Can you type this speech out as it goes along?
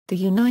The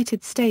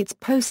United States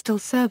Postal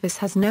Service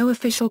has no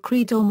official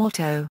creed or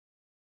motto.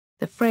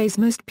 The phrase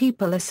most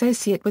people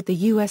associate with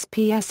the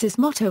USPS's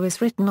motto is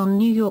written on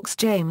New York's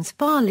James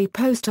Farley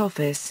Post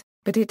Office,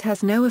 but it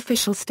has no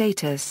official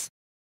status.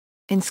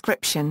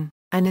 Inscription: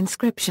 an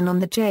inscription on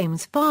the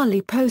James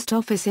Farley Post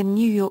Office in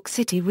New York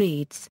City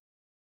reads,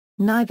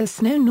 "Neither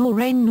snow nor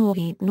rain nor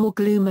heat nor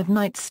gloom of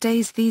night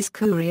stays these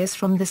couriers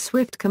from the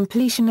swift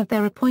completion of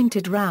their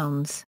appointed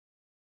rounds."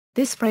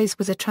 This phrase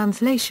was a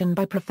translation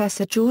by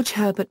Professor George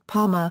Herbert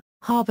Palmer,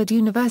 Harvard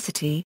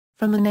University,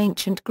 from an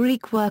ancient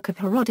Greek work of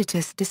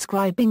Herodotus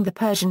describing the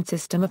Persian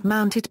system of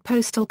mounted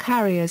postal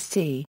carriers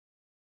c.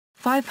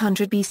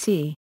 500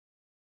 BC.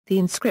 The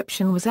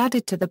inscription was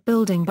added to the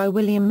building by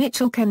William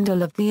Mitchell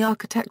Kendall of the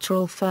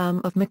architectural firm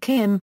of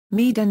McKim,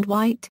 Mead and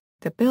White,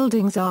 the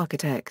building's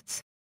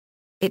architects.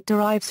 It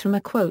derives from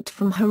a quote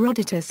from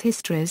Herodotus'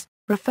 Histories,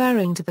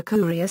 referring to the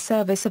courier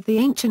service of the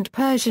ancient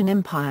Persian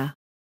Empire.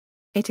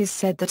 It is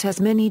said that as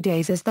many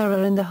days as there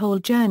are in the whole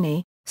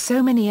journey,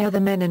 so many are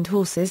the men and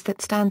horses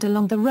that stand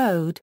along the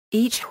road,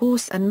 each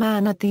horse and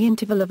man at the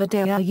interval of a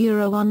day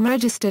are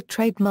unregistered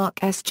trademark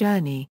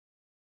journey.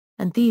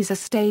 And these are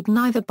stayed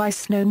neither by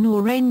snow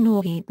nor rain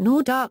nor heat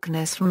nor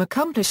darkness from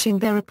accomplishing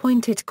their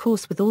appointed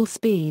course with all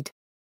speed.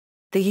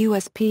 The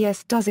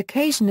USPS does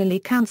occasionally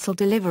cancel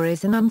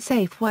deliveries in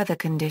unsafe weather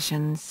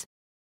conditions.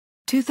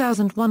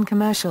 2001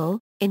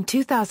 commercial: in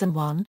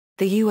 2001,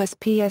 the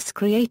USPS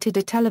created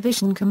a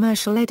television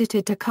commercial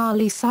edited to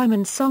Carly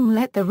Simon's song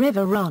Let the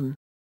River Run.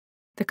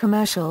 The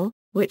commercial,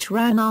 which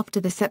ran after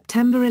the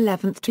September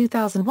 11,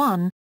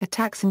 2001,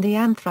 attacks and the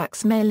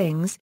anthrax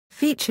mailings,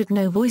 featured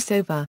no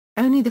voiceover,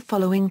 only the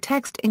following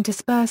text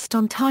interspersed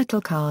on title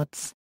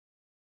cards.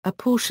 A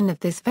portion of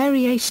this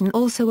variation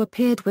also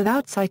appeared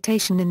without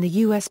citation in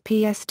the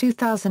USPS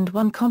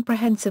 2001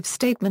 Comprehensive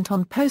Statement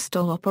on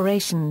Postal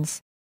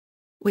Operations.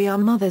 "We are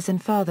mothers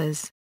and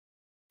fathers,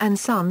 and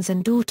sons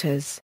and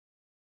daughters,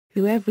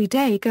 who every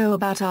day go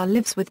about our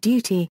lives with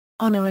duty,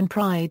 honor and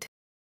pride.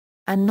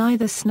 And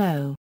neither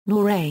snow,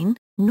 nor rain,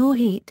 nor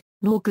heat,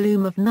 nor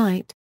gloom of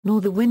night,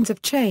 nor the winds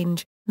of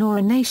change, nor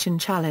a nation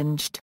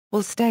challenged,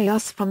 will stay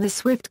us from the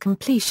swift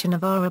completion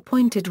of our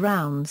appointed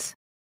rounds.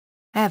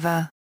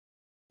 Ever."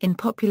 In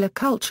popular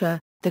culture,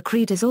 the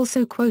creed is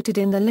also quoted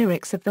in the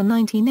lyrics of the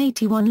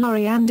 1981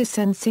 Laurie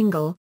Anderson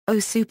single, "Oh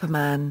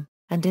Superman,"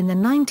 and in the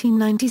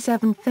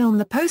 1997 film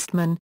The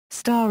Postman,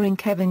 starring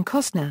Kevin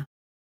Costner.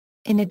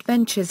 In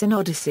Adventures in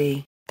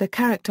Odyssey, the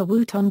character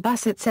Wooton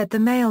Bassett said the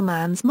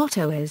mailman's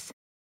motto is,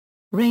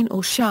 "Rain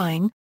or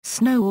shine,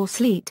 snow or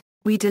sleet,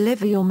 we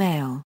deliver your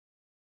mail."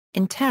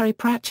 In Terry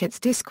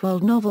Pratchett's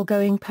Discworld novel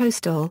Going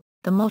Postal,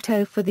 the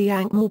motto for the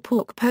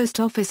Ankh-Morpork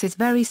Post Office is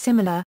very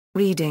similar,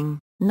 reading,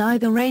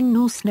 "Neither rain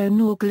nor snow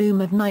nor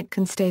gloom of night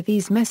can stay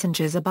these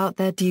messengers about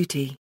their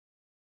duty."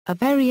 A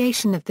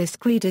variation of this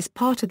creed is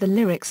part of the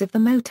lyrics of the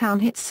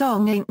Motown hit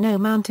song Ain't No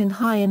Mountain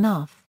High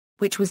Enough,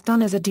 which was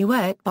done as a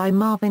duet by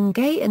Marvin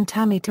Gaye and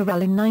Tammy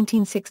Terrell in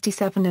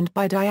 1967 and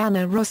by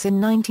Diana Ross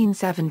in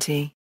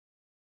 1970.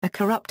 A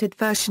corrupted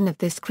version of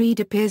this creed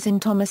appears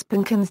in Thomas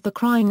Pynchon's The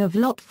Crying of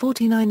Lot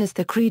 49 as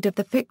the creed of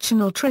the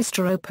fictional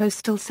Tristero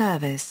Postal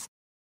Service.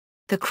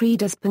 The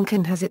creed as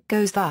Pynchon has it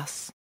goes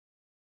thus: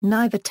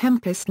 "Neither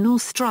tempest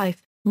nor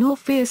strife, nor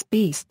fierce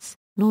beasts,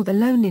 nor the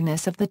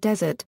loneliness of the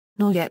desert,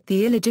 nor yet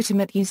the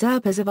illegitimate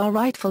usurpers of our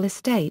rightful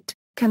estate,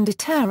 can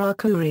deter our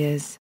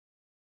couriers."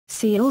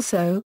 See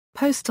also,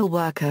 Postal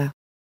worker.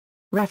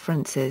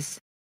 References.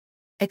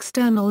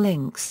 External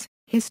links: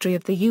 History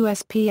of the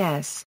USPS,